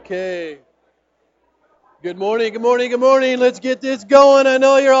Okay. Good morning, good morning, good morning. Let's get this going. I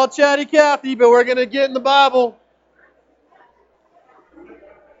know you're all chatty Cathy, but we're going to get in the Bible.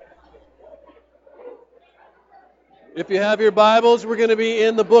 If you have your Bibles, we're going to be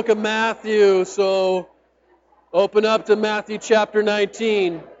in the book of Matthew. So open up to Matthew chapter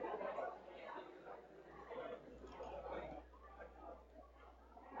 19.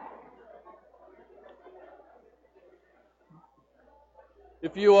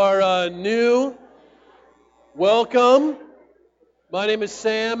 If you are new, welcome. My name is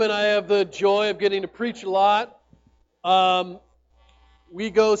Sam, and I have the joy of getting to preach a lot. We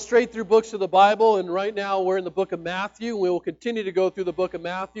go straight through books of the Bible, and right now we're in the book of Matthew. We will continue to go through the book of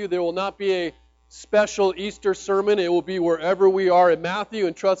Matthew. There will not be a special Easter sermon. It will be wherever we are in Matthew,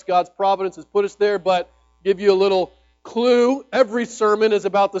 and trust God's providence has put us there. But give you a little clue, every sermon is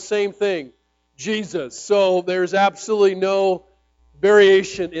about the same thing, Jesus. So there's absolutely no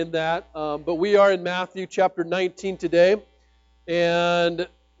variation in that. But we are in Matthew chapter 19 today, and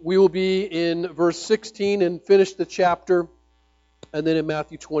we will be in verse 16 and finish the chapter. And then in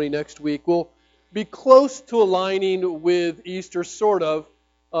Matthew 20 next week, we'll be close to aligning with Easter, sort of.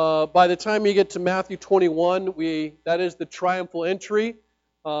 By the time you get to Matthew 21, that is the triumphal entry,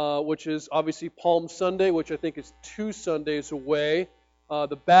 which is obviously Palm Sunday, which I think is 2 Sundays away.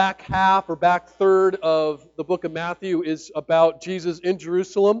 The back half or back third of the book of Matthew is about Jesus in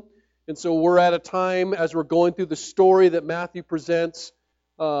Jerusalem. And so we're at a time, as we're going through the story that Matthew presents,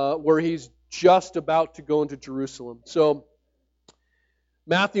 where he's just about to go into Jerusalem. So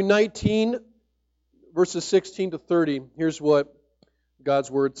Matthew 19, verses 16 to 30, here's what God's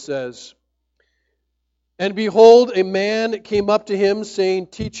Word says. And behold, a man came up to him, saying,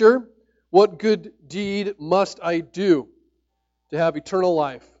 Teacher, what good deed must I do to have eternal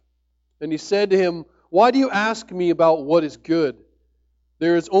life? And he said to him, Why do you ask me about what is good?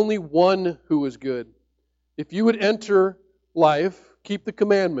 There is only one who is good. If you would enter life, keep the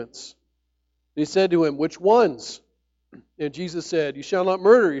commandments. And he said to him, Which ones? And Jesus said, You shall not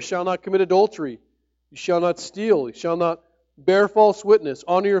murder, you shall not commit adultery, you shall not steal, you shall not bear false witness,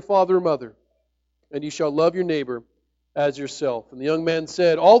 honor your father and mother, and you shall love your neighbor as yourself. And the young man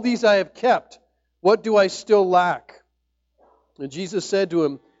said, All these I have kept, what do I still lack? And Jesus said to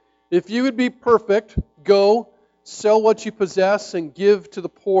him, If you would be perfect, go, sell what you possess and give to the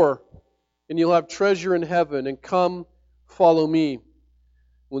poor, and you'll have treasure in heaven, and come, follow me.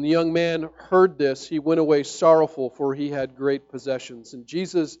 When the young man heard this, he went away sorrowful, for he had great possessions. And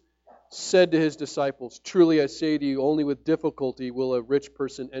Jesus said to his disciples, Truly I say to you, only with difficulty will a rich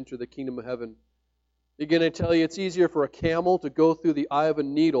person enter the kingdom of heaven. Again, I tell you, it's easier for a camel to go through the eye of a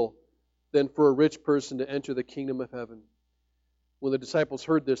needle than for a rich person to enter the kingdom of heaven. When the disciples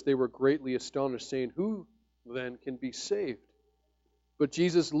heard this, they were greatly astonished, saying, Who then can be saved? But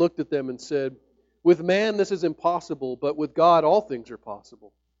Jesus looked at them and said, With man this is impossible, but with God all things are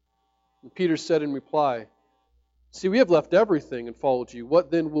possible. And Peter said in reply, See, we have left everything and followed you. What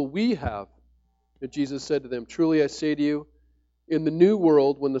then will we have? And Jesus said to them, Truly I say to you, in the new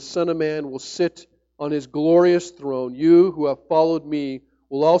world, when the Son of Man will sit on his glorious throne, you who have followed me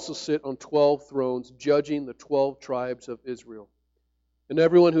will also sit on 12 thrones, judging the 12 tribes of Israel. And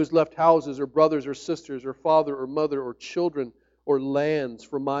everyone who has left houses or brothers or sisters or father or mother or children or lands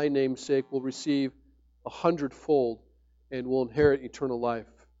for my name's sake will receive 100-fold and will inherit eternal life.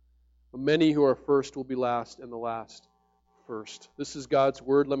 Many who are first will be last, and the last first. This is God's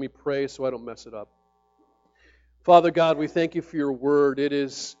Word. Let me pray so I don't mess it up. Father God, we thank you for your Word. It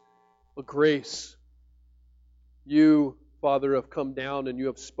is a grace. You, Father, have come down and you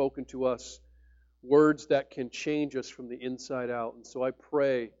have spoken to us words that can change us from the inside out. And so I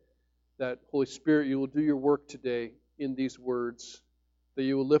pray that, Holy Spirit, you will do your work today in these words, that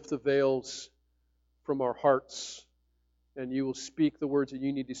you will lift the veils from our hearts, and you will speak the words that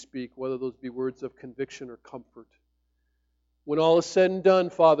you need to speak, whether those be words of conviction or comfort. When all is said and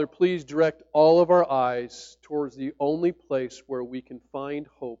done, Father, please direct all of our eyes towards the only place where we can find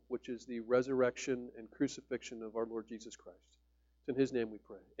hope, which is the resurrection and crucifixion of our Lord Jesus Christ. It's in His name we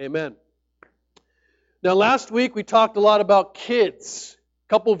pray. Amen. Now, last week we talked a lot about kids. A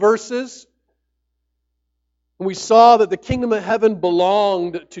couple verses. And we saw that the kingdom of heaven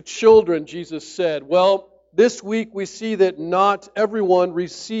belonged to children, Jesus said. Well, this week we see that not everyone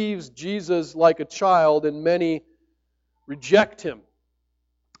receives Jesus like a child, and many reject Him.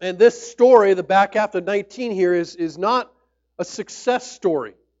 And this story, the back half of 19 here, is not a success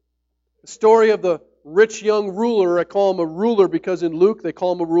story. The story of the rich young ruler, I call him a ruler because in Luke they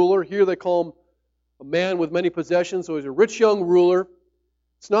call him a ruler. Here they call him a man with many possessions, so he's a rich young ruler.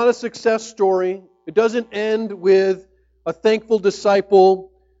 It's not a success story. It doesn't end with a thankful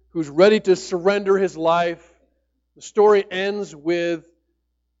disciple who's ready to surrender his life. The story ends with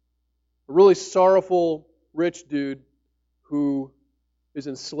a really sorrowful rich dude who is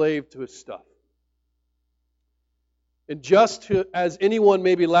enslaved to his stuff. And just as anyone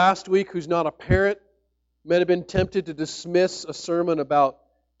maybe last week who's not a parent might have been tempted to dismiss a sermon about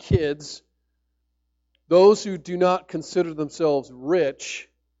kids, those who do not consider themselves rich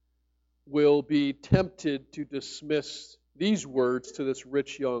will be tempted to dismiss these words to this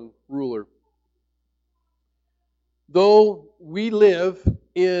rich young ruler. Though we live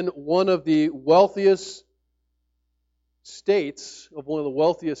in one of the wealthiest states of one of the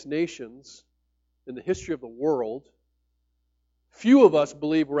wealthiest nations in the history of the world, few of us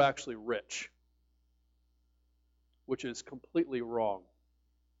believe we're actually rich, which is completely wrong.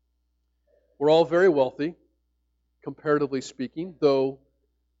 We're all very wealthy, comparatively speaking, though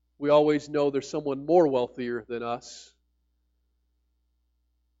we always know there's someone more wealthier than us.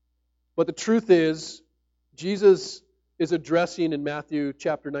 But the truth is, Jesus is addressing in Matthew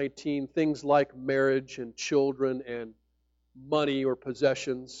chapter 19 things like marriage and children and money or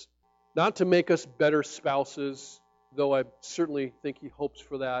possessions, not to make us better spouses, though I certainly think he hopes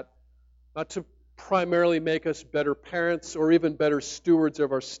for that, not to primarily make us better parents or even better stewards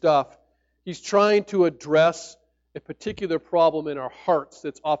of our stuff. He's trying to address a particular problem in our hearts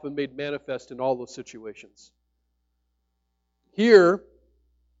that's often made manifest in all those situations. Here,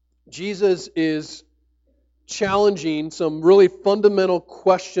 Jesus is challenging some really fundamental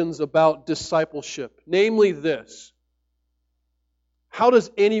questions about discipleship, namely this: how does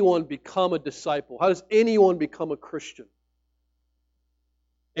anyone become a disciple? How does anyone become a Christian?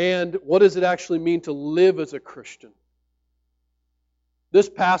 And what does it actually mean to live as a Christian? This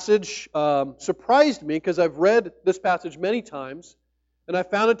passage surprised me because I've read this passage many times, and I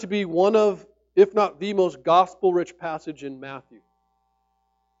found it to be one of, if not the most gospel-rich passage in Matthew.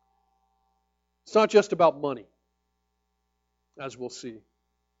 It's not just about money, as we'll see.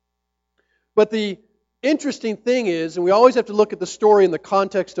 But the interesting thing is, and we always have to look at the story in the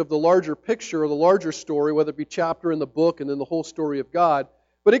context of the larger picture or the larger story, whether it be chapter in the book and then the whole story of God,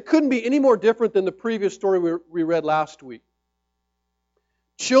 but it couldn't be any more different than the previous story we read last week.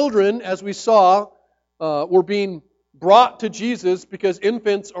 Children, as we saw, were being brought to Jesus because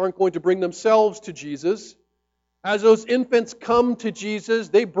infants aren't going to bring themselves to Jesus. As those infants come to Jesus,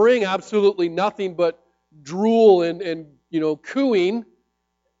 they bring absolutely nothing but drool and cooing.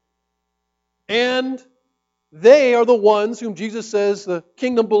 And they are the ones whom Jesus says the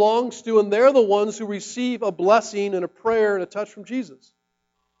kingdom belongs to, and they're the ones who receive a blessing and a prayer and a touch from Jesus.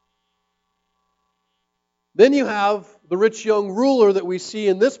 Then you have the rich young ruler that we see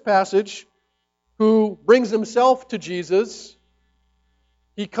in this passage who brings himself to Jesus.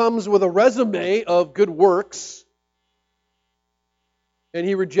 He comes with a resume of good works, and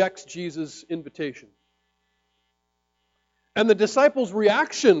he rejects Jesus' invitation. And the disciples'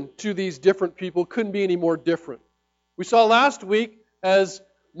 reaction to these different people couldn't be any more different. We saw last week as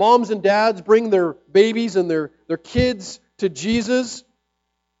moms and dads bring their babies and their kids to Jesus,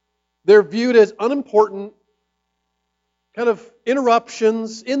 they're viewed as unimportant, kind of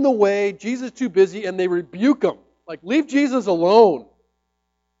interruptions in the way. Jesus is too busy, and they rebuke them. Like, leave Jesus alone.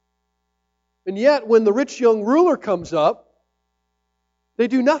 And yet, when the rich young ruler comes up, they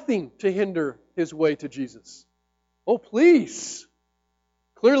do nothing to hinder his way to Jesus. Oh, please.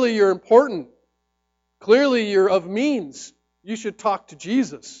 Clearly you're important. Clearly you're of means. You should talk to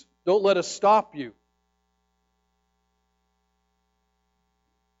Jesus. Don't let us stop you.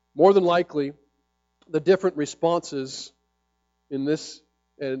 More than likely, the different responses in this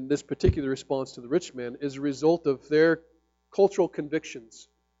particular response to the rich man is a result of their cultural convictions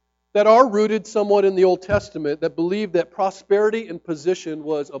that are rooted somewhat in the Old Testament, that believed that prosperity and position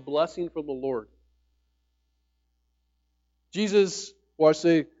was a blessing from the Lord. Jesus, or I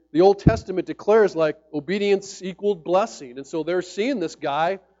say, the Old Testament declares like obedience equaled blessing. And so they're seeing this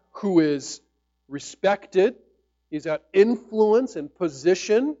guy who is respected. He's got influence and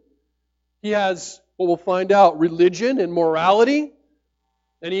position. He has, what we'll find out, religion and morality.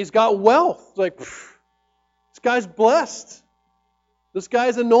 And he's got wealth. It's like, this guy's blessed. This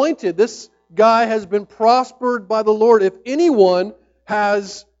guy's anointed. This guy has been prospered by the Lord. If anyone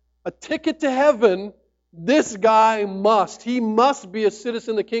has a ticket to heaven, this guy must. He must be a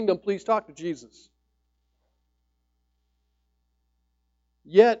citizen of the kingdom. Please talk to Jesus.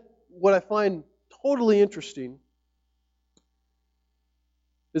 Yet, what I find totally interesting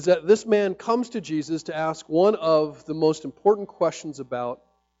is that this man comes to Jesus to ask one of the most important questions about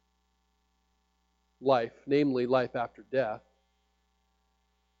life, namely life after death,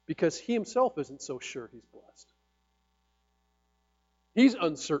 because he himself isn't so sure he's blessed. He's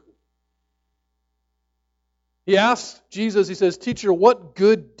uncertain. He asks Jesus, he says, "Teacher, what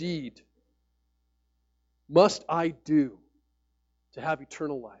good deed must I do to have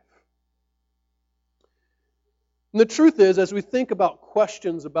eternal life?" And the truth is, as we think about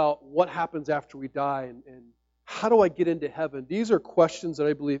questions about what happens after we die and how do I get into heaven, these are questions that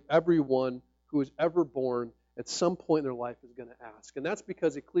I believe everyone who is ever born at some point in their life is going to ask. And that's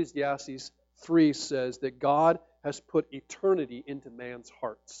because Ecclesiastes 3 says that God has put eternity into man's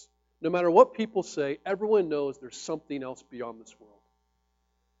hearts. No matter what people say, everyone knows there's something else beyond this world.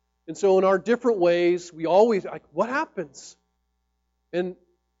 And so in our different ways, we always, like, what happens? And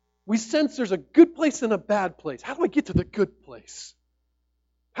we sense there's a good place and a bad place. How do I get to the good place?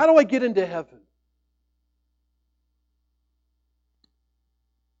 How do I get into heaven?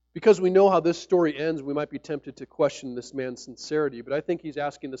 Because we know how this story ends, we might be tempted to question this man's sincerity, but I think he's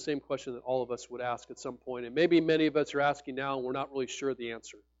asking the same question that all of us would ask at some point, and maybe many of us are asking now and we're not really sure of the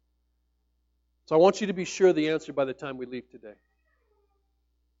answer. So I want you to be sure of the answer by the time we leave today.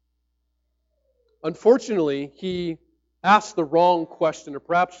 Unfortunately, he asked the wrong question, or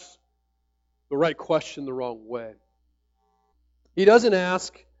perhaps the right question the wrong way. He doesn't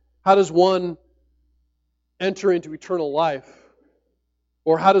ask, how does one enter into eternal life?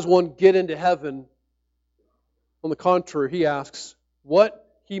 Or how does one get into heaven? On the contrary, he asks what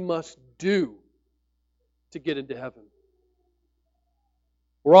he must do to get into heaven.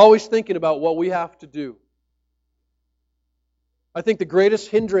 We're always thinking about what we have to do. I think the greatest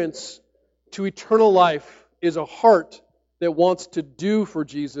hindrance to eternal life is a heart that wants to do for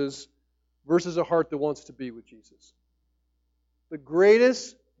Jesus versus a heart that wants to be with Jesus. The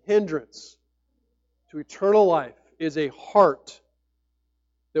greatest hindrance to eternal life is a heart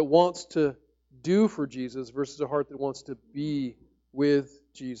that wants to do for Jesus versus a heart that wants to be with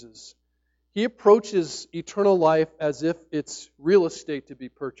Jesus. He approaches eternal life as if it's real estate to be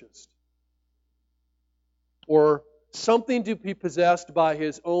purchased, or something to be possessed by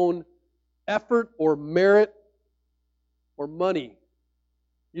his own effort or merit or money.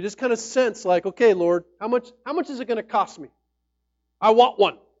 You just kind of sense like, okay, Lord, how much is it going to cost me? I want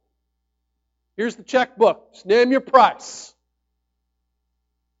one. Here's the checkbook. Just name your price.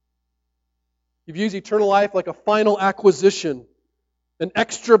 He views eternal life like a final acquisition, an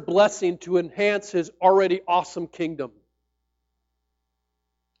extra blessing to enhance his already awesome kingdom.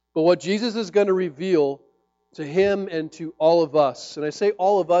 But what Jesus is going to reveal to him and to all of us, and I say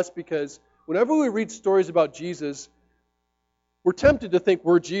all of us because whenever we read stories about Jesus, we're tempted to think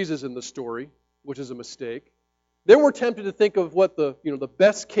we're Jesus in the story, which is a mistake. Then we're tempted to think of what the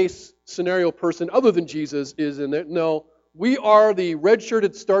best case scenario person other than Jesus is in there. No, we are the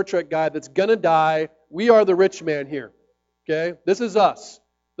red-shirted Star Trek guy that's going to die. We are the rich man here. Okay? This is us.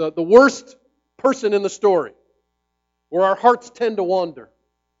 The worst person in the story, where our hearts tend to wander.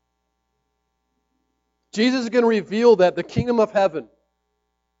 Jesus is going to reveal that the kingdom of heaven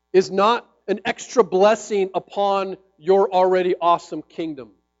is not an extra blessing upon your already awesome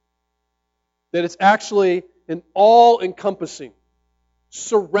kingdom. That it's actually an all-encompassing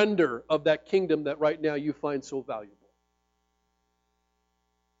surrender of that kingdom that right now you find so valuable.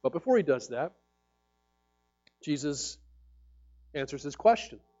 But before he does that, Jesus answers his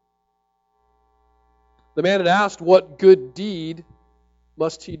question. The man had asked, what good deed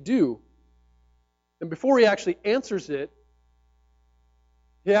must he do? And before he actually answers it,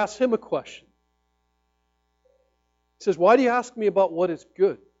 he asks him a question. He says, why do you ask me about what is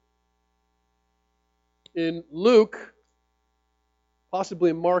good? In Luke,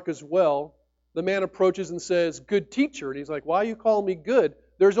 possibly in Mark as well, the man approaches and says, good teacher. And he's like, why are you calling me good?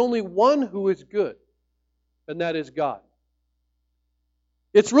 There's only one who is good, and that is God.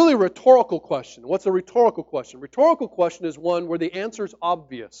 It's really a rhetorical question. What's a rhetorical question? A rhetorical question is one where the answer is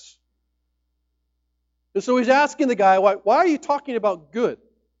obvious. And so he's asking the guy, why are you talking about good?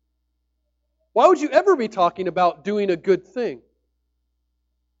 Why would you ever be talking about doing a good thing?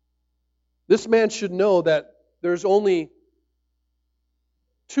 This man should know that there's only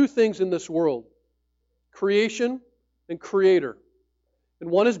two things in this world: creation and creator. And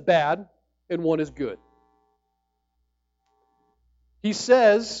one is bad and one is good. He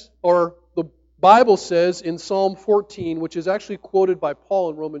says, or the Bible says in Psalm 14, which is actually quoted by Paul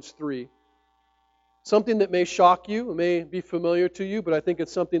in Romans 3, something that may shock you, it may be familiar to you, but I think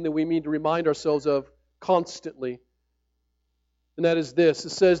it's something that we need to remind ourselves of constantly. And that is this. It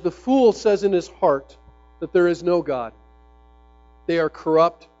says, the fool says in his heart that there is no God. They are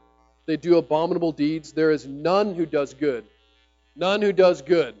corrupt. They do abominable deeds. There is none who does good. None who does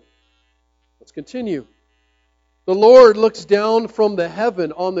good. Let's continue. The Lord looks down from the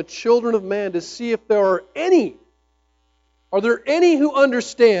heaven on the children of man to see if there are any Are there any who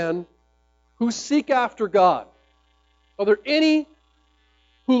understand, who seek after God? Are there any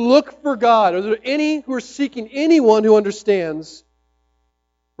who look for God? Are there any who are seeking anyone who understands?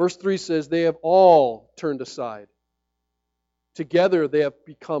 Verse 3 says, they have all turned aside. Together they have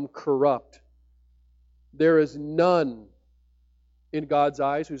become corrupt. There is none in God's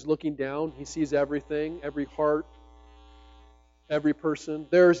eyes who's looking down. He sees everything, every heart, every person.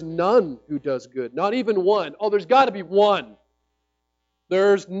 There's none who does good. Not even one. Oh, there's got to be one.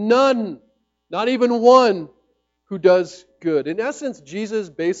 There's none, not even one, who does good. In essence, Jesus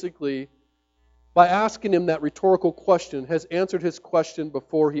basically, by asking him that rhetorical question, has answered his question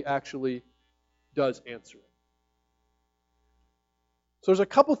before he actually does answer it. So there's a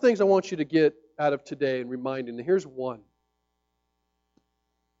couple things I want you to get out of today and reminding. And here's one.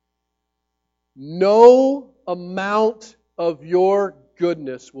 No amount of your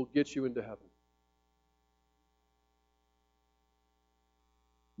goodness will get you into heaven.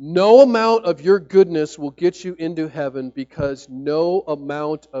 No amount of your goodness will get you into heaven, because no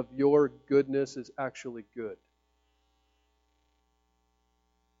amount of your goodness is actually good.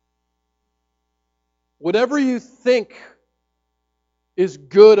 Whatever you think is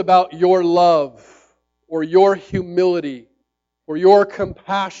good about your love or your humility or your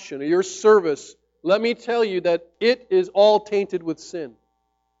compassion or your service, let me tell you that it is all tainted with sin.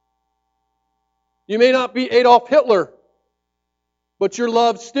 You may not be Adolf Hitler, but your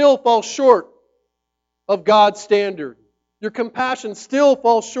love still falls short of God's standard. Your compassion still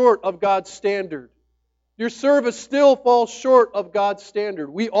falls short of God's standard. Your service still falls short of God's standard.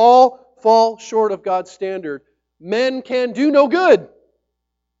 We all fall short of God's standard. Men can do no good.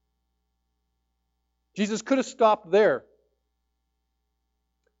 Jesus could have stopped there.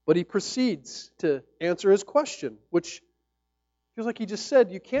 But he proceeds to answer his question, which feels like he just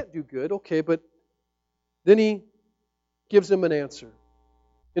said, you can't do good. Okay, but then he gives him an answer.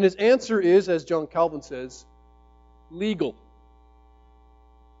 And his answer is, as John Calvin says, legal.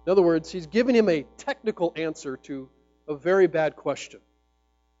 In other words, he's giving him a technical answer to a very bad question.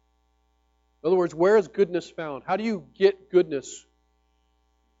 In other words, where is goodness found? How do you get goodness?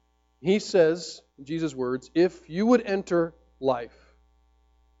 He says, in Jesus' words, if you would enter life,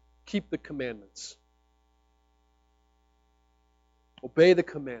 keep the commandments. Obey the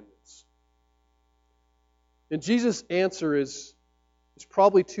commandments. And Jesus' answer is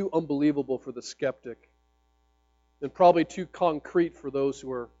probably too unbelievable for the skeptic, and probably too concrete for those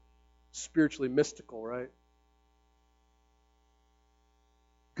who are spiritually mystical, right?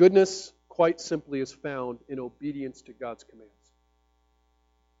 Goodness, quite simply, is found in obedience to God's commands.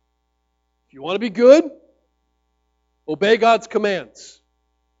 If you want to be good, obey God's commands.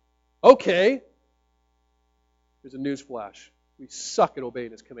 Okay. Here's a news flash. We suck at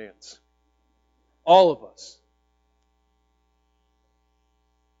obeying His commands. All of us.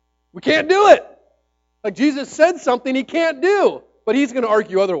 We can't do it. Like Jesus said something He can't do, but He's going to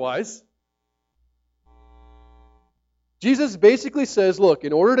argue otherwise. Jesus basically says, look,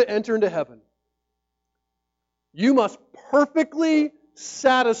 in order to enter into heaven, you must perfectly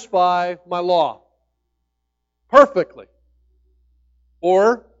satisfy my law. Perfectly.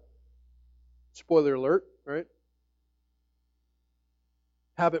 Or, spoiler alert, right?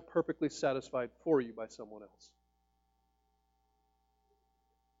 Have it perfectly satisfied for you by someone else.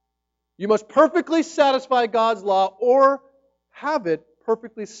 You must perfectly satisfy God's law, or have it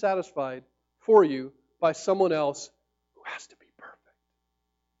perfectly satisfied for you by someone else who has to be perfect.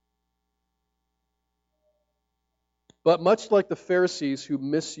 But much like the Pharisees who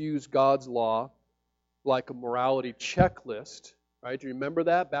misuse God's law like a morality checklist, right? Do you remember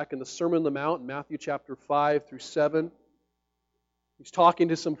that back in the Sermon on the Mount in Matthew chapter 5 through 7? He's talking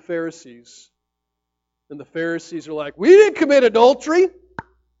to some Pharisees, and the Pharisees are like, we didn't commit adultery.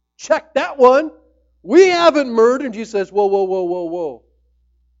 Check that one. We haven't murdered. And Jesus says, whoa, whoa, whoa, whoa, whoa.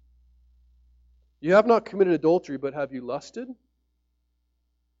 You have not committed adultery, but have you lusted?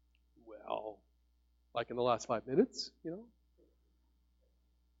 Well, like in the last 5 minutes, you know.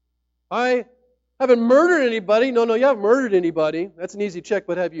 I haven't murdered anybody. No, you haven't murdered anybody. That's an easy check,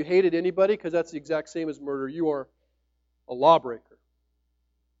 but have you hated anybody? Because that's the exact same as murder. You are a lawbreaker.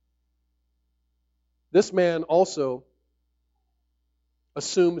 This man also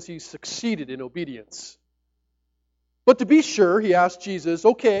assumes he succeeded in obedience. But to be sure, he asked Jesus,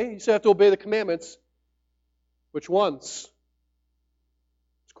 okay, you say I have to obey the commandments. Which ones?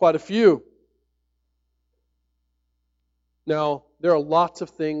 It's quite a few. Now, there are lots of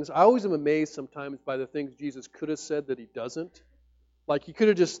things. I always am amazed sometimes by the things Jesus could have said that He doesn't. Like, He could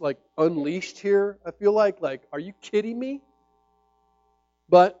have just, unleashed here, I feel like, are you kidding me?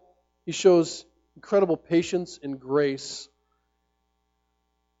 But He shows incredible patience and grace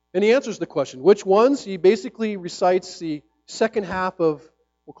And he answers the question. Which ones? He basically recites the second half of,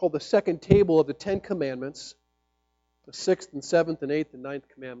 we'll call the second table of the Ten Commandments, the sixth and seventh and eighth and ninth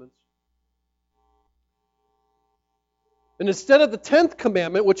commandments. And instead of the 10th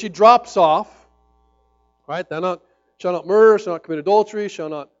commandment, which he drops off, right? Thou shalt not murder, shall not commit adultery, shall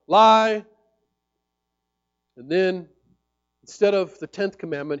not lie. And then, instead of the 10th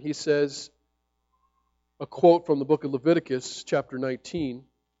commandment, he says a quote from the book of Leviticus, chapter 19.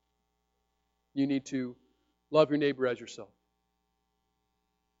 You need to love your neighbor as yourself.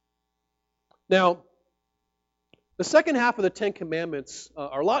 Now, the second half of the Ten Commandments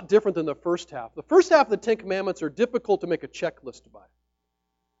are a lot different than the first half. The first half of the Ten Commandments are difficult to make a checklist by.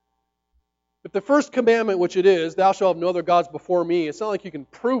 But the first commandment, which it is, thou shalt have no other gods before me, it's not like you can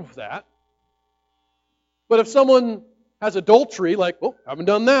prove that. But if someone has adultery, like, oh, haven't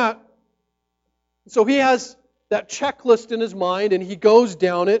done that. So he has that checklist in his mind and he goes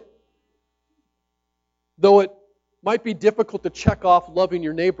down it. Though it might be difficult to check off loving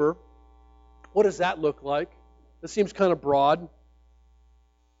your neighbor, what does that look like? That seems kind of broad.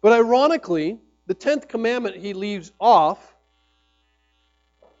 But ironically, the 10th commandment he leaves off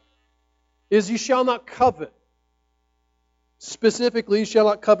is you shall not covet. Specifically, you shall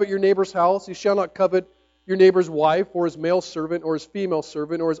not covet your neighbor's house. You shall not covet your neighbor's wife or his male servant or his female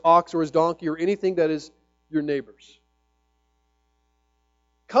servant or his ox or his donkey or anything that is your neighbor's.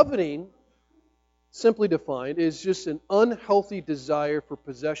 Coveting, simply defined, is just an unhealthy desire for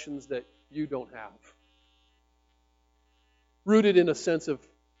possessions that you don't have. Rooted in a sense of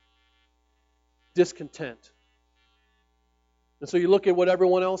discontent. And so you look at what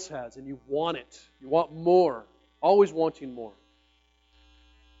everyone else has and you want it. You want more. Always wanting more.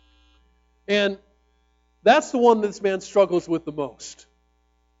 And that's the one this man struggles with the most.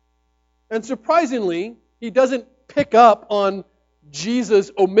 And surprisingly, he doesn't pick up on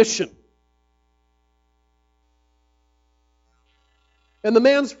Jesus' omission. And the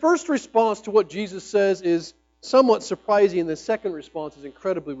man's first response to what Jesus says is somewhat surprising, and the second response is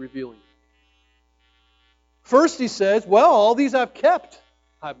incredibly revealing. First he says, well, all these I've kept.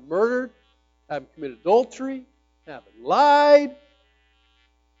 I've murdered, I haven't committed adultery, I haven't lied,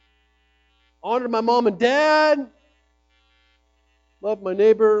 honored my mom and dad, loved my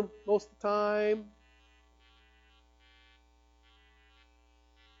neighbor most of the time.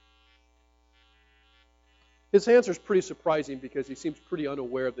 His answer is pretty surprising because he seems pretty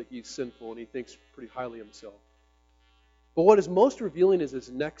unaware that he's sinful and he thinks pretty highly of himself. But what is most revealing is his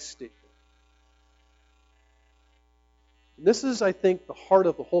next statement. And this is, I think, the heart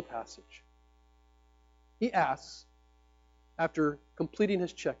of the whole passage. He asks, after completing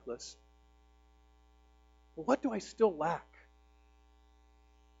his checklist, well, what do I still lack?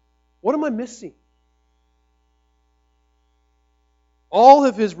 What am I missing? All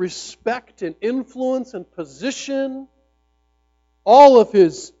of his respect and influence and position, all of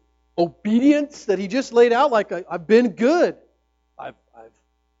his obedience that he just laid out, like I've been good, I've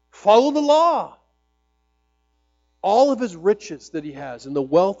followed the law. All of his riches that he has and the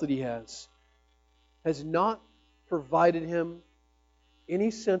wealth that he has not provided him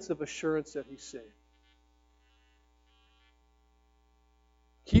any sense of assurance that he's saved.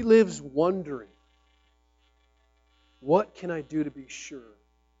 He lives wondering, what can I do to be sure?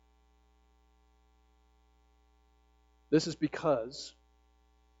 This is because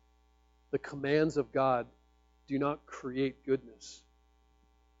the commands of God do not create goodness.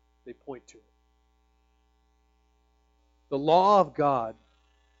 They point to it. The law of God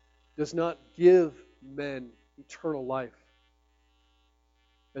does not give men eternal life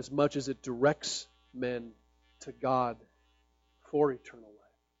as much as it directs men to God for eternal life.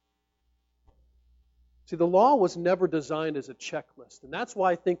 See, the law was never designed as a checklist, and that's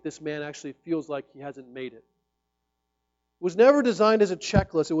why I think this man actually feels like he hasn't made it. It was never designed as a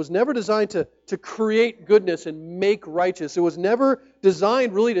checklist. It was never designed to create goodness and make righteous. It was never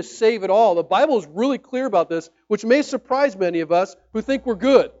designed really to save at all. The Bible is really clear about this, which may surprise many of us who think we're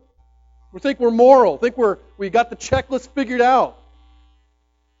good. We think we're moral, think we got the checklist figured out.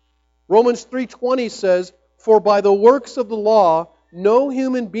 Romans 3:20 says, "For by the works of the law, no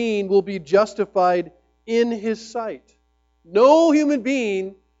human being will be justified in his sight." No human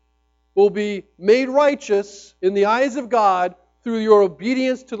being will be made righteous in the eyes of God through your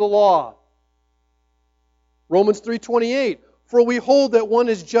obedience to the law. Romans 3:28, "For we hold that one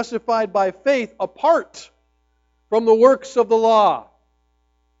is justified by faith apart from the works of the law."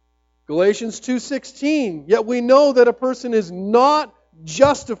 Galatians 2:16, "Yet we know that a person is not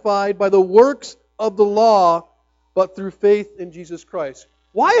justified by the works of the law, but through faith in Jesus Christ."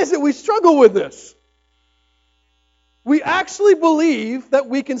 Why is it we struggle with this? We actually believe that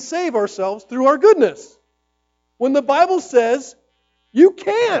we can save ourselves through our goodness. When the Bible says you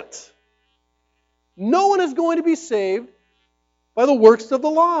can't. No one is going to be saved by the works of the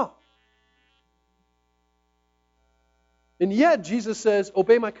law. And yet Jesus says,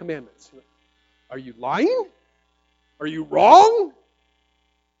 obey my commandments. Are you lying? Are you wrong?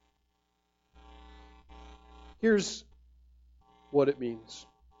 Here's what it means.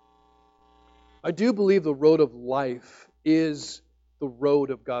 I do believe the road of life is the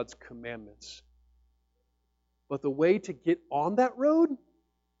road of God's commandments. But the way to get on that road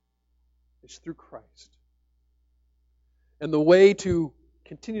is through Christ. And the way to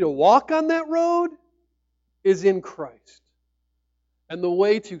continue to walk on that road is in Christ. And the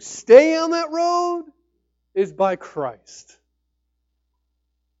way to stay on that road is by Christ.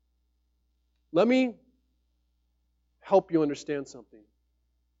 Let me help you understand something.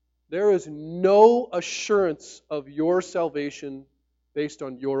 There is no assurance of your salvation based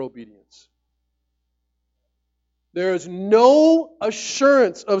on your obedience. There is no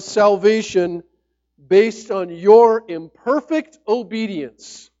assurance of salvation based on your imperfect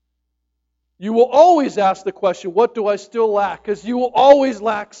obedience. You will always ask the question, what do I still lack? Because you will always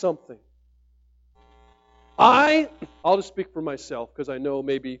lack something. I'll just speak for myself because I know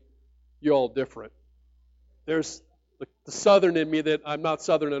maybe you're all different. There's the Southern in me that I'm not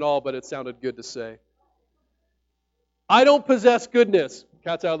Southern at all, but it sounded good to say. I don't possess goodness.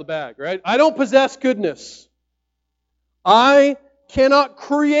 Cat's out of the bag, right? I don't possess goodness. I cannot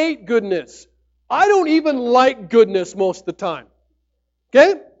create goodness. I don't even like goodness most of the time.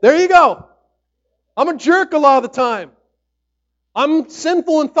 Okay? There you go. I'm a jerk a lot of the time. I'm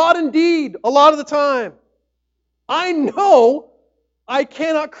sinful in thought and deed a lot of the time. I know I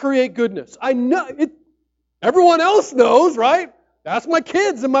cannot create goodness. I know it. Everyone else knows, right? Ask my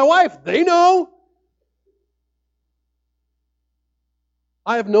kids and my wife. They know.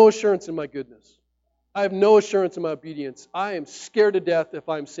 I have no assurance in my goodness. I have no assurance in my obedience. I am scared to death if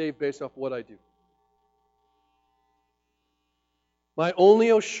I'm saved based off what I do. My only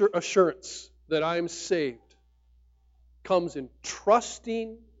assurance that I am saved comes in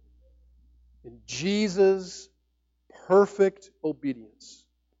trusting in Jesus' perfect obedience.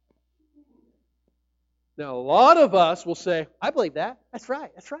 Now, a lot of us will say, I believe that. That's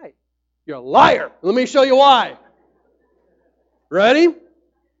right. That's right. You're a liar. Let me show you why. Ready?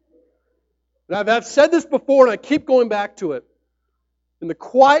 And I've said this before, and I keep going back to it. In the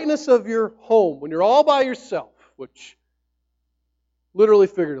quietness of your home, when you're all by yourself, which literally,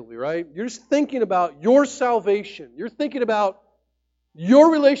 figuratively, right? You're just thinking about your salvation. You're thinking about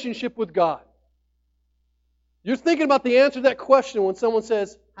your relationship with God. You're thinking about the answer to that question when someone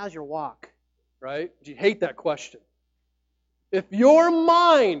says, how's your walk? Right? You hate that question. If your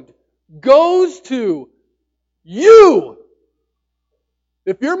mind goes to you,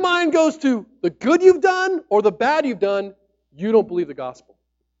 if your mind goes to the good you've done or the bad you've done, you don't believe the gospel.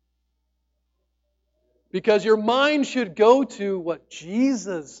 Because your mind should go to what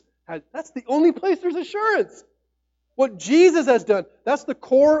Jesus has. That's the only place there's assurance. What Jesus has done. That's the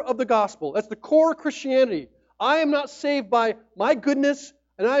core of the gospel. That's the core of Christianity. I am not saved by my goodness,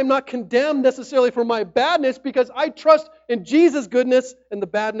 and I am not condemned necessarily for my badness because I trust in Jesus' goodness and the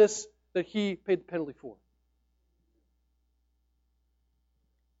badness that He paid the penalty for.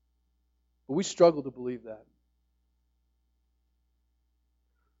 But we struggle to believe that.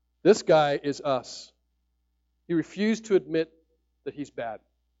 This guy is us. He refused to admit that he's bad.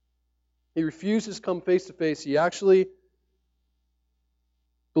 He refuses to come face to face. He actually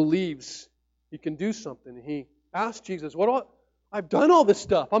believes he can do something. He asked Jesus, I've done all this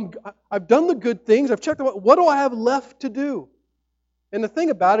stuff. I've done the good things. I've checked out. What do I have left to do? And the thing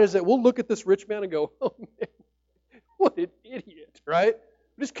about it is that we'll look at this rich man and go, oh man, what an idiot, right?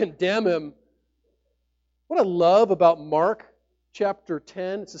 We just condemn him. What I love about Mark chapter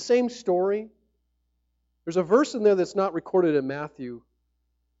 10, it's the same story. There's a verse in there that's not recorded in Matthew,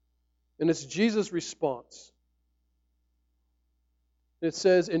 and it's Jesus' response. It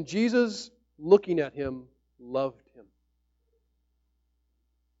says, and Jesus, looking at him, loved him.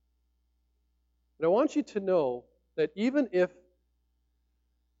 And I want you to know that even if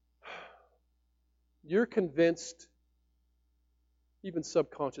you're convinced, even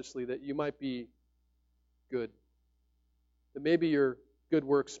subconsciously, that you might be good, that maybe your good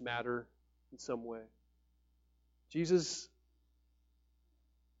works matter in some way, Jesus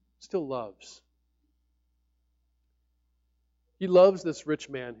still loves. He loves this rich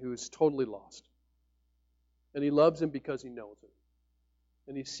man who is totally lost. And He loves him because He knows him.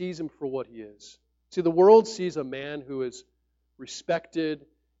 And He sees him for what he is. See, the world sees a man who is respected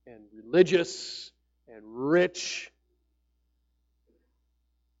and religious and rich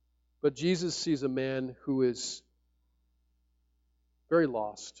But Jesus sees a man who is very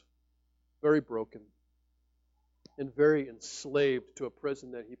lost, very broken, and very enslaved to a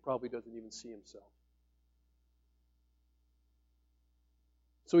prison that he probably doesn't even see himself.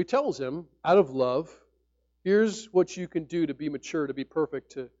 So he tells him, out of love, here's what you can do to be mature, to be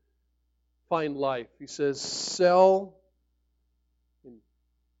perfect, to find life. He says, sell and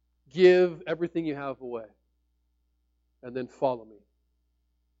give everything you have away, and then follow me.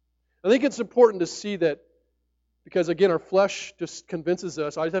 I think it's important to see that, because again, our flesh just convinces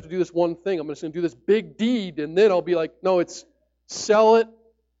us, I just have to do this one thing. I'm just going to do this big deed, and then I'll be like, no, it's sell it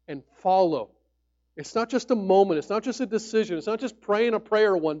and follow. It's not just a moment. It's not just a decision. It's not just praying a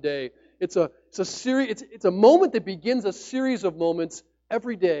prayer one day. It's a series. It's a moment that begins a series of moments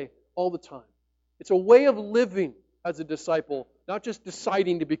every day, all the time. It's a way of living as a disciple, not just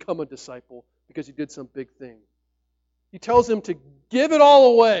deciding to become a disciple because he did some big thing. He tells him to give it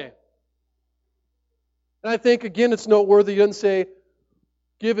all away. And I think, again, it's noteworthy. He doesn't say,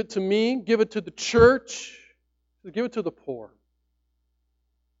 give it to me, give it to the church, give it to the poor.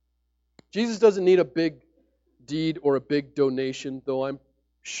 Jesus doesn't need a big deed or a big donation, though I'm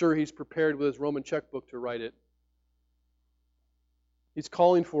sure he's prepared with his Roman checkbook to write it. He's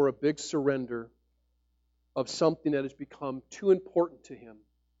calling for a big surrender of something that has become too important to him.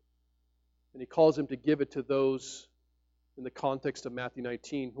 And he calls him to give it to those, in the context of Matthew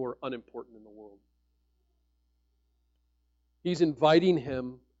 19, who are unimportant in the world. He's inviting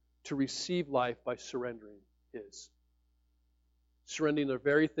him to receive life by surrendering his. Surrendering the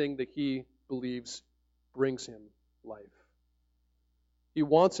very thing that he believes brings him life. He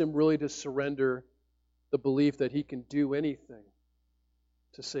wants him really to surrender the belief that he can do anything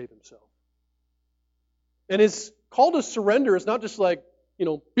to save himself. And his call to surrender is not just like,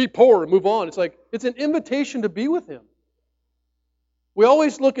 be poor and move on. It's like, it's an invitation to be with him. We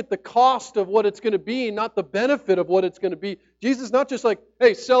always look at the cost of what it's going to be, not the benefit of what it's going to be. Jesus is not just like,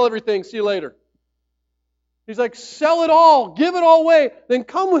 hey, sell everything, see you later. He's like, sell it all, give it all away, then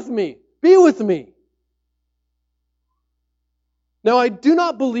come with me, be with me. Now, I do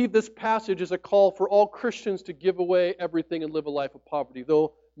not believe this passage is a call for all Christians to give away everything and live a life of poverty,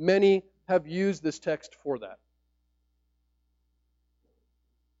 though many have used this text for that.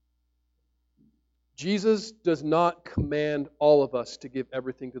 Jesus does not command all of us to give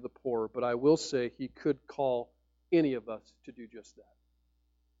everything to the poor, but I will say he could call any of us to do just that.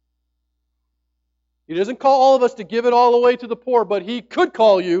 He doesn't call all of us to give it all away to the poor, but he could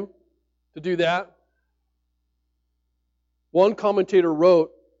call you to do that. One commentator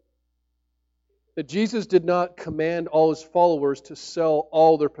wrote that Jesus did not command all his followers to sell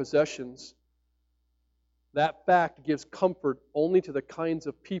all their possessions. That fact gives comfort only to the kinds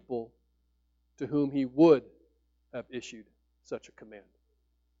of people to whom he would have issued such a command.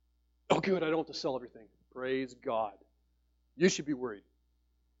 Oh, good, I don't have to sell everything. Praise God. You should be worried.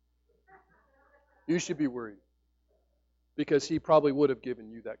 You should be worried. Because he probably would have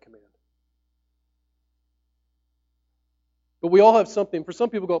given you that command. But we all have something. For some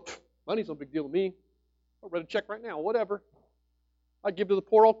people go, money's no big deal to me. I'll write a check right now, whatever. I give to the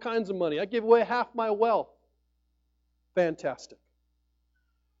poor all kinds of money. I give away half my wealth. Fantastic.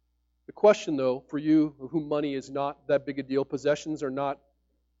 The question, though, for you whom money is not that big a deal, possessions are not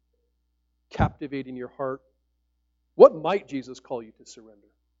captivating your heart, what might Jesus call you to surrender?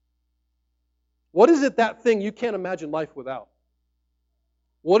 What is it, that thing you can't imagine life without?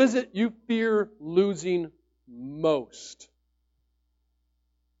 What is it you fear losing most?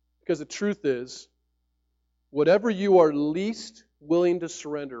 Because the truth is, whatever you are least willing to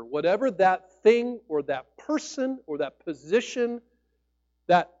surrender, whatever that thing or that person or that position,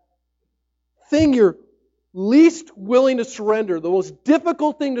 that thing you're least willing to surrender, the most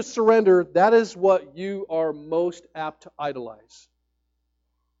difficult thing to surrender, that is what you are most apt to idolize.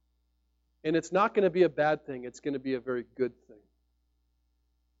 And it's not going to be a bad thing. It's going to be a very good thing.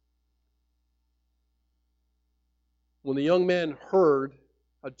 When the young man heard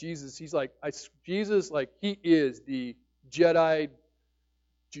how Jesus, he's like, Jesus, like, he is the Jedi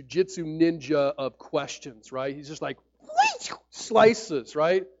jiu-jitsu ninja of questions, right? He's just like, slices,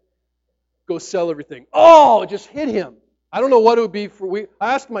 right? Go sell everything. Oh, it just hit him. I don't know what it would be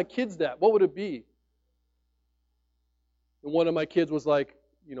I asked my kids that. What would it be? And one of my kids was like,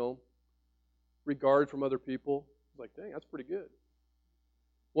 regard from other people. I was like, dang, that's pretty good.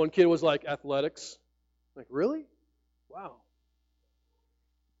 One kid was like, athletics. Like, really? Wow.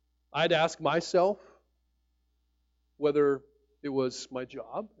 I'd ask myself whether it was my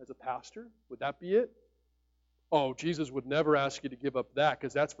job as a pastor. Would that be it? Oh, Jesus would never ask you to give up that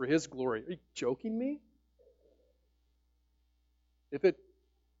because that's for his glory. Are you joking me? If it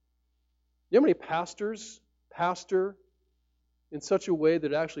You know how many pastors pastor in such a way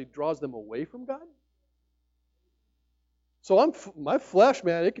that it actually draws them away from God? So my flesh,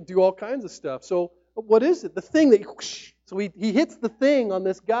 man, it can do all kinds of stuff. So what is it? The thing that, so he hits the thing on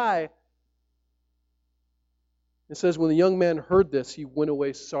this guy. It says, when the young man heard this, he went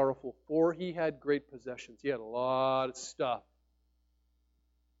away sorrowful, for he had great possessions. He had a lot of stuff.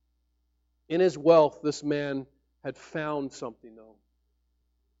 In his wealth, this man had found something, though.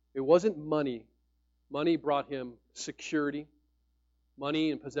 It wasn't money. Money brought him security.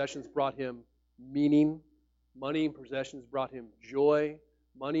 Money and possessions brought him meaning. Money and possessions brought him joy.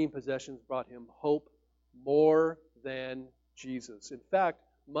 Money and possessions brought him hope more than Jesus. In fact,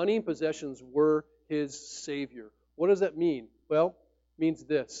 money and possessions were his Savior. What does that mean? Well, it means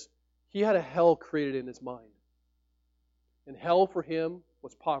this. He had a hell created in his mind. And hell for him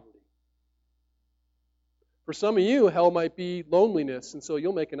was poverty. For some of you, hell might be loneliness, and so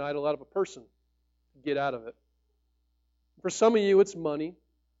you'll make an idol out of a person to get out of it. For some of you, it's money.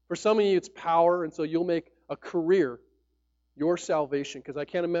 For some of you, it's power, and so you'll make a career your salvation, because I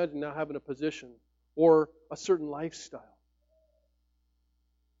can't imagine now having a position or a certain lifestyle.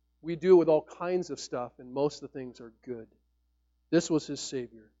 We do it with all kinds of stuff, and most of the things are good. This was his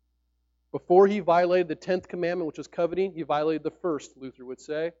Savior. Before he violated the 10th commandment, which was coveting, he violated the first, Luther would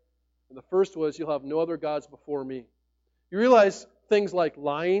say. And the first was, you'll have no other gods before me. You realize things like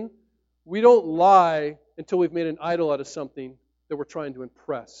lying, we don't lie until we've made an idol out of something that we're trying to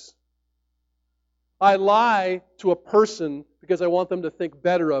impress. I lie to a person because I want them to think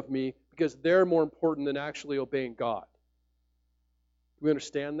better of me, because they're more important than actually obeying God. Do we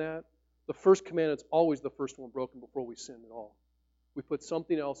understand that? The first commandment is always the first one broken before we sin at all. We put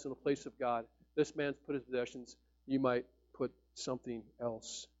something else in the place of God. This man's put his possessions. You might put something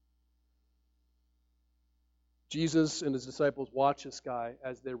else. Jesus and his disciples watch this guy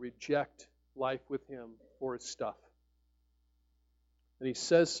as they reject life with him for his stuff. And he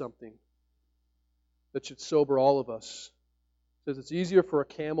says something that should sober all of us. He says it's easier for a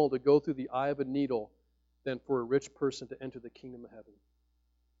camel to go through the eye of a needle than for a rich person to enter the kingdom of heaven.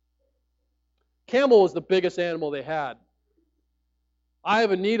 Camel was the biggest animal they had. Eye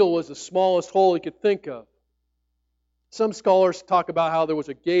of a needle was the smallest hole he could think of. Some scholars talk about how there was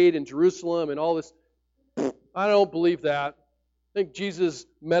a gate in Jerusalem and all this. I don't believe that. I think Jesus is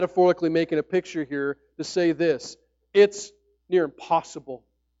metaphorically making a picture here to say this. It's near impossible.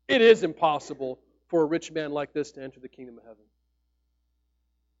 It is impossible for a rich man like this to enter the kingdom of heaven.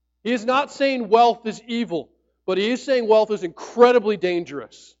 He is not saying wealth is evil, but he is saying wealth is incredibly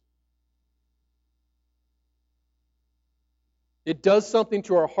dangerous. It does something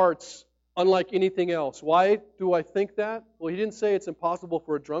to our hearts unlike anything else. Why do I think that? Well, he didn't say it's impossible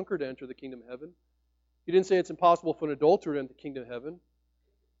for a drunkard to enter the kingdom of heaven. He didn't say it's impossible for an adulterer to enter the kingdom of heaven.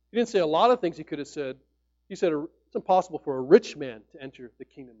 He didn't say a lot of things he could have said. He said it's impossible for a rich man to enter the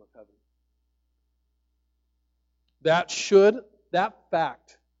kingdom of heaven. That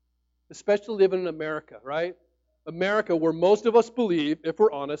fact, especially living in America, right? America, where most of us believe, if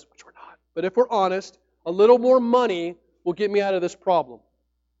we're honest, which we're not, but if we're honest, a little more money will get me out of this problem.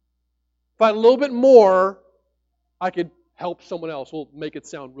 If I had a little bit more, I could help someone else. We'll make it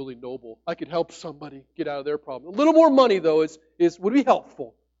sound really noble. I could help somebody get out of their problem. A little more money, though, would be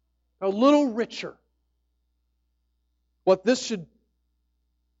helpful. A little richer. What this should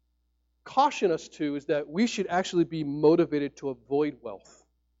caution us to is that we should actually be motivated to avoid wealth.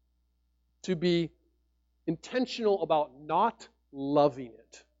 To be intentional about not loving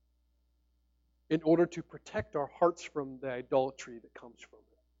it in order to protect our hearts from the idolatry that comes from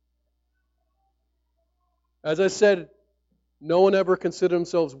it. As I said, no one ever considered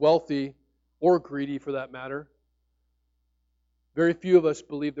themselves wealthy or greedy for that matter. Very few of us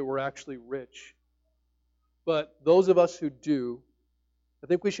believe that we're actually rich. But those of us who do, I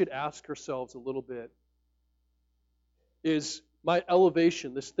think we should ask ourselves a little bit, is my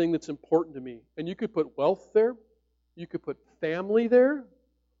elevation, this thing that's important to me, and you could put wealth there, you could put family there.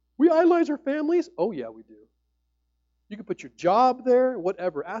 We idolize our families? Oh yeah, we do. You could put your job there,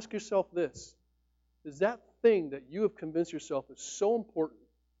 whatever. Ask yourself this. Is that thing that you have convinced yourself is so important,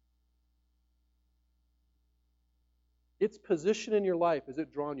 its position in your life, is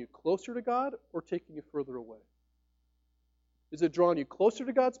it drawing you closer to God or taking you further away? Is it drawing you closer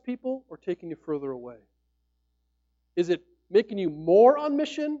to God's people or taking you further away? Is it making you more on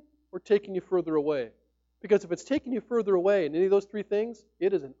mission or taking you further away? Because if it's taking you further away in any of those three things,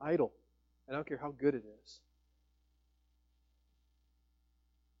 it is an idol. And I don't care how good it is.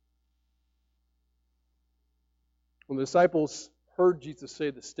 When the disciples heard Jesus say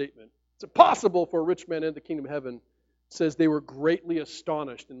this statement, it's impossible for a rich man to enter the kingdom of heaven, It says they were greatly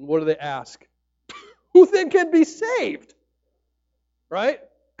astonished. And what do they ask? Who then can be saved? Right?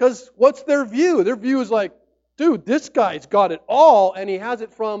 Because what's their view? Their view is like, dude, this guy's got it all, and he has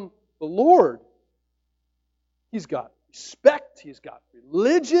it from the Lord. He's got respect. He's got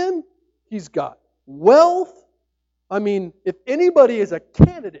religion. He's got wealth. I mean, if anybody is a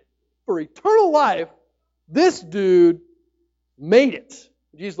candidate for eternal life, this dude made it.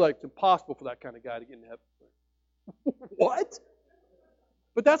 Jesus is like, it's impossible for that kind of guy to get into heaven. What?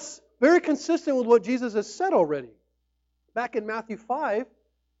 But that's very consistent with what Jesus has said already. Back in Matthew 5,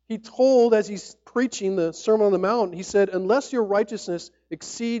 he told, as he's preaching the Sermon on the Mount, he said, unless your righteousness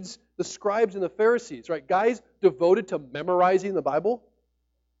exceeds the scribes and the Pharisees, right? Guys devoted to memorizing the Bible.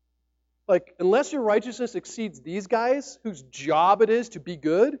 Like, unless your righteousness exceeds these guys, whose job it is to be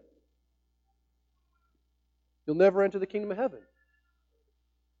good, you'll never enter the kingdom of heaven.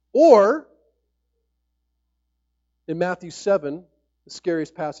 Or, in Matthew 7, the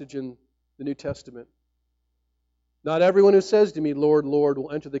scariest passage in the New Testament, not everyone who says to me, Lord, Lord,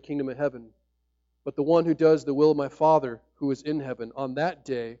 will enter the kingdom of heaven, but the one who does the will of my Father who is in heaven. On that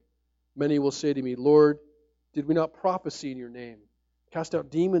day, many will say to me, Lord, did we not prophesy in your name, cast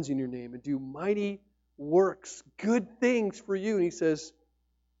out demons in your name, and do mighty works, good things for you? And he says,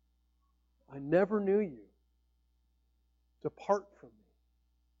 I never knew you. Depart from me.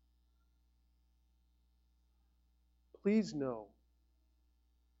 Please know,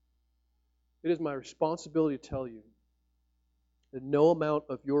 it is my responsibility to tell you that no amount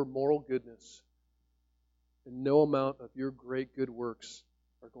of your moral goodness and no amount of your great good works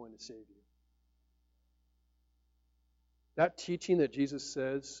are going to save you. That teaching that Jesus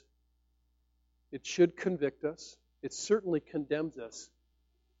says, it should convict us. It certainly condemns us.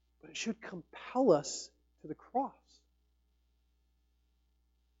 But it should compel us to the cross.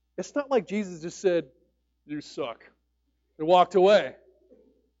 It's not like Jesus just said, you suck, and walked away.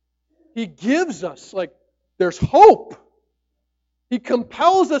 He gives us, like, there's hope. He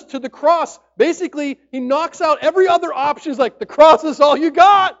compels us to the cross. Basically, he knocks out every other option. He's like, the cross is all you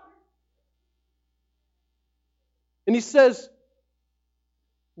got. And he says,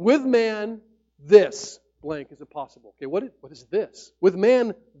 with man, this blank is impossible. Okay, what is this? With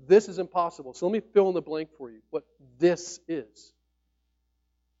man, this is impossible. So let me fill in the blank for you, what this is.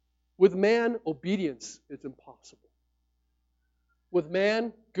 With man, obedience is impossible. With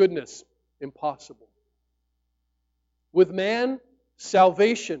man, goodness, impossible. With man,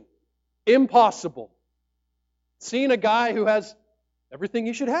 salvation, impossible. Seeing a guy who has everything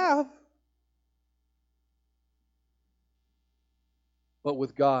he should have. But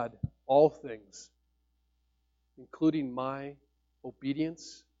with God, all things, including my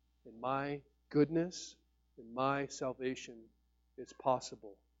obedience and my goodness and my salvation, is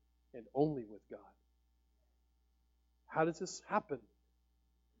possible, and only with God. How does this happen?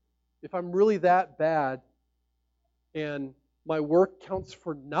 If I'm really that bad and my work counts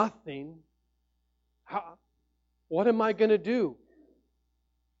for nothing, what am I going to do?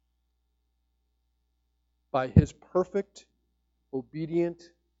 By His perfect, obedient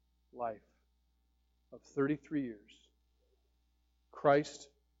life of 33 years, Christ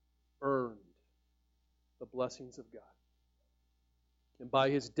earned the blessings of God. And by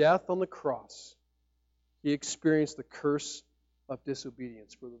His death on the cross, He experienced the curse of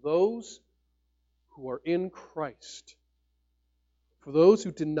disobedience. For those who are in Christ, for those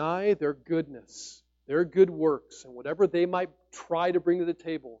who deny their goodness, their good works, and whatever they might try to bring to the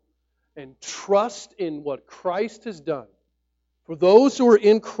table, and trust in what Christ has done, for those who are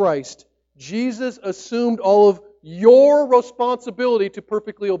in Christ, Jesus assumed all of your responsibility to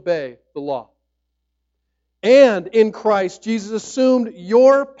perfectly obey the law. And in Christ, Jesus assumed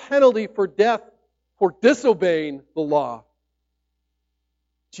your penalty for death for disobeying the law.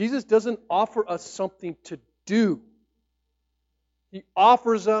 Jesus doesn't offer us something to do. He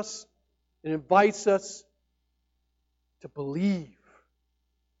offers us and invites us to believe.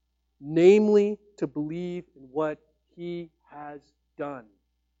 Namely, to believe in what He has done.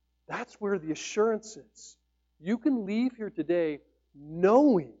 That's where the assurance is. You can leave here today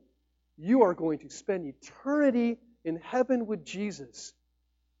knowing you are going to spend eternity in heaven with Jesus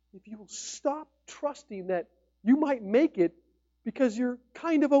if you will stop trusting that you might make it because you're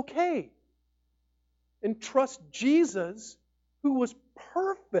kind of okay, and trust Jesus, who was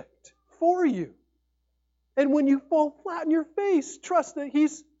perfect for you. And when you fall flat on your face, trust that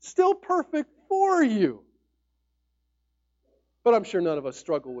He's still perfect for you. But I'm sure none of us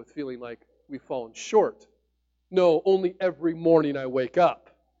struggle with feeling like we've fallen short. No, only every morning I wake up,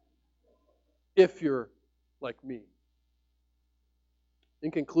 if you're like me.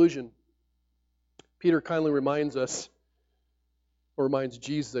 In conclusion, Peter kindly reminds us or reminds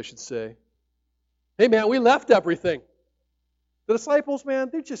Jesus, I should say, hey man, we left everything. The disciples, man,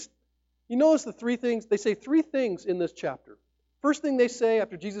 they just, you notice the three things, they say three things in this chapter. First thing they say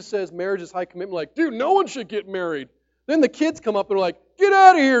after Jesus says marriage is high commitment, like, dude, no one should get married. Then the kids come up and are like, get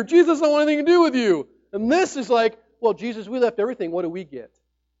out of here, Jesus doesn't want anything to do with you. And this is like, well, Jesus, we left everything, what do we get?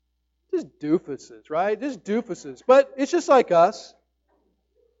 Just doofuses, right? Just doofuses. But it's just like us.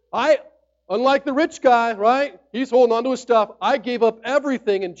 Unlike the rich guy, right? He's holding on to his stuff. I gave up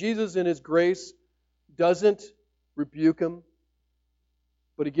everything, and Jesus in His grace doesn't rebuke him,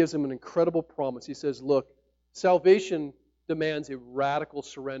 but He gives him an incredible promise. He says, look, salvation demands a radical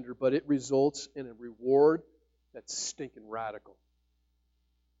surrender, but it results in a reward that's stinking radical.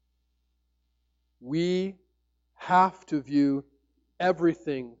 We have to view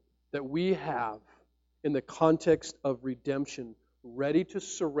everything that we have in the context of redemption, ready to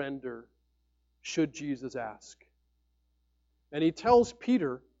surrender should Jesus ask. And He tells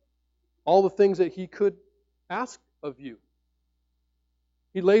Peter all the things that he could ask of you.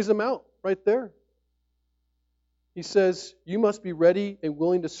 He lays them out right there. He says, you must be ready and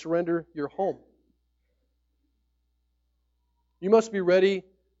willing to surrender your home. You must be ready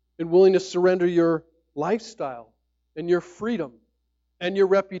and willing to surrender your lifestyle and your freedom and your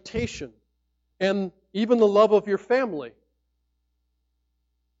reputation and even the love of your family,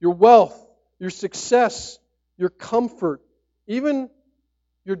 your wealth, your success, your comfort, even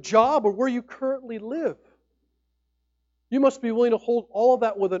your job or where you currently live. You must be willing to hold all of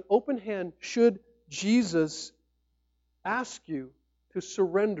that with an open hand should Jesus ask you to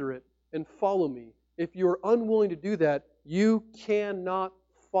surrender it and follow me. If you're unwilling to do that, you cannot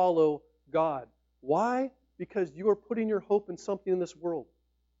follow God. Why? Because you are putting your hope in something in this world.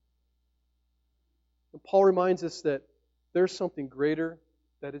 And Paul reminds us that there's something greater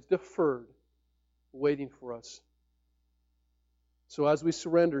that is deferred, waiting for us. So as we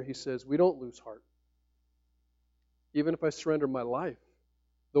surrender, he says, we don't lose heart. Even if I surrender my life,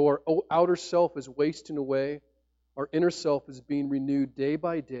 though our outer self is wasting away, our inner self is being renewed day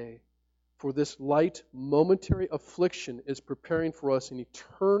by day. For this light, momentary affliction is preparing for us an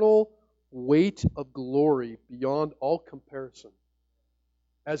eternal weight of glory beyond all comparison.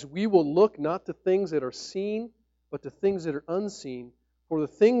 As we will look not to things that are seen, but to things that are unseen. For the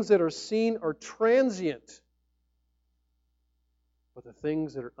things that are seen are transient, but the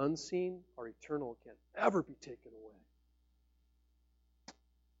things that are unseen are eternal, can't ever be taken away.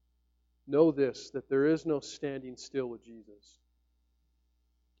 Know this, that there is no standing still with Jesus.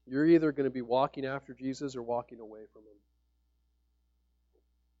 You're either going to be walking after Jesus or walking away from Him.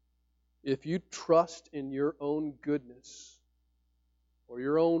 If you trust in your own goodness or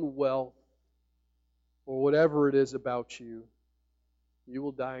your own wealth or whatever it is about you, you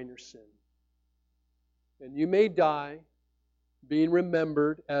will die in your sin. And you may die being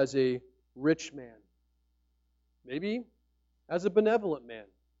remembered as a rich man. Maybe as a benevolent man.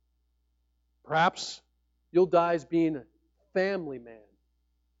 Perhaps you'll die as being a family man.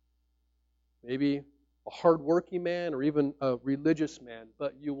 Maybe a hardworking man or even a religious man,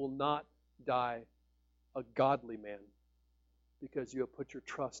 but you will not die a godly man because you have put your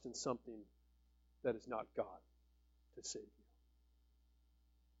trust in something that is not God to save you.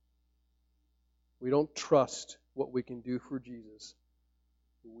 We don't trust what we can do for Jesus.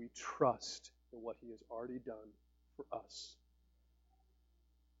 We trust in what He has already done for us.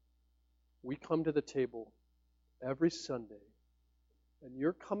 We come to the table every Sunday, and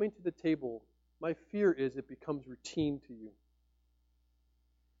you're coming to the table, my fear is it becomes routine to you.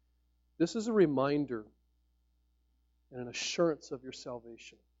 This is a reminder and an assurance of your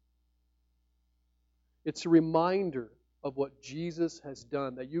salvation. It's a reminder of what Jesus has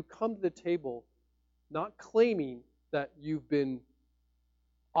done, that you come to the table not claiming that you've been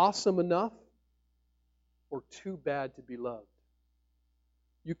awesome enough or too bad to be loved.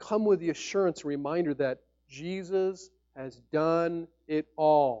 You come with the assurance and reminder that Jesus has done it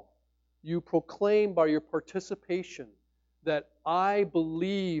all. You proclaim by your participation that I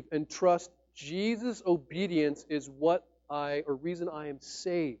believe and trust Jesus' obedience is reason I am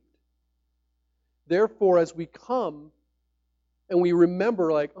saved. Therefore, as we come and we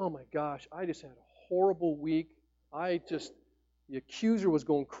remember like, oh my gosh, I just had a horrible week. The accuser was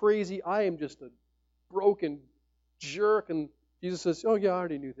going crazy. I am just a broken jerk. And Jesus says, oh yeah, I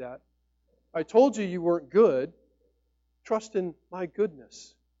already knew that. I told you you weren't good. Trust in my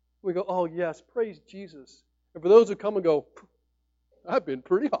goodness. We go, oh yes, praise Jesus. And for those who come and go, I've been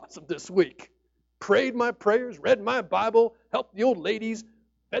pretty awesome this week. Prayed my prayers, read my Bible, helped the old ladies,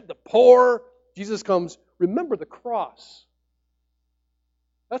 fed the poor. Jesus comes, remember the cross.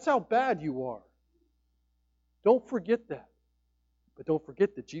 That's how bad you are. Don't forget that. But don't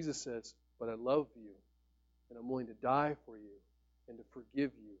forget that Jesus says, but I love you, and I'm willing to die for you, and to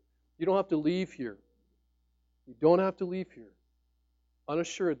forgive you. You don't have to leave here. You don't have to leave here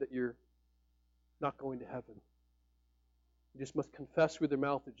unassured that you're not going to heaven. You just must confess with your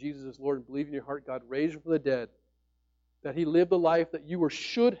mouth that Jesus is Lord and believe in your heart God raised him from the dead, that he lived the life that you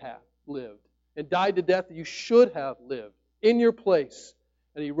should have lived, and died the death that you should have lived in your place.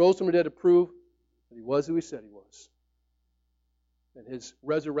 And he rose from the dead to prove that he was who he said he was. And his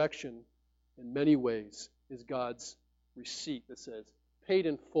resurrection, in many ways, is God's receipt that says, paid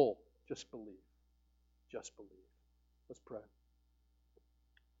in full, just believe. Just believe. Let's pray.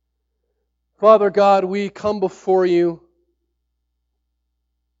 Father God, we come before you.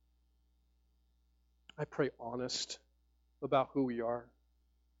 I pray honest about who we are.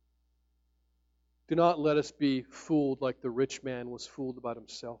 Do not let us be fooled like the rich man was fooled about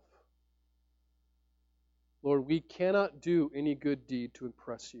himself. Lord, we cannot do any good deed to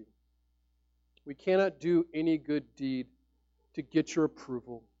impress you. We cannot do any good deed to get your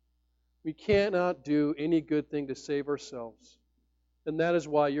approval. We cannot do any good thing to save ourselves. And that is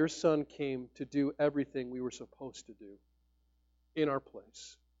why your Son came to do everything we were supposed to do in our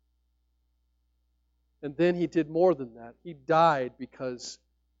place. And then he did more than that. He died because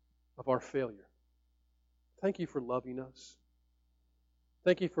of our failure. Thank you for loving us.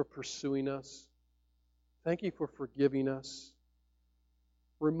 Thank you for pursuing us. Thank you for forgiving us.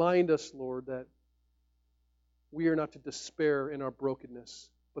 Remind us, Lord, that we are not to despair in our brokenness,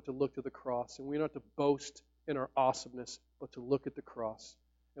 but to look to the cross. And we are not to boast in our awesomeness, but to look at the cross.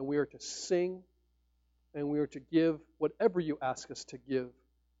 And we are to sing, and we are to give whatever you ask us to give.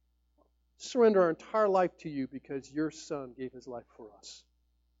 Surrender our entire life to you because your Son gave his life for us.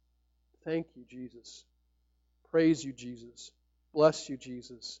 Thank you, Jesus. Praise you, Jesus. Bless you,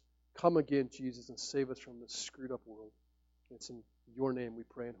 Jesus. Come again, Jesus, and save us from this screwed up world. It's in your name we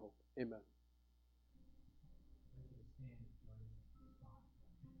pray and hope. Amen.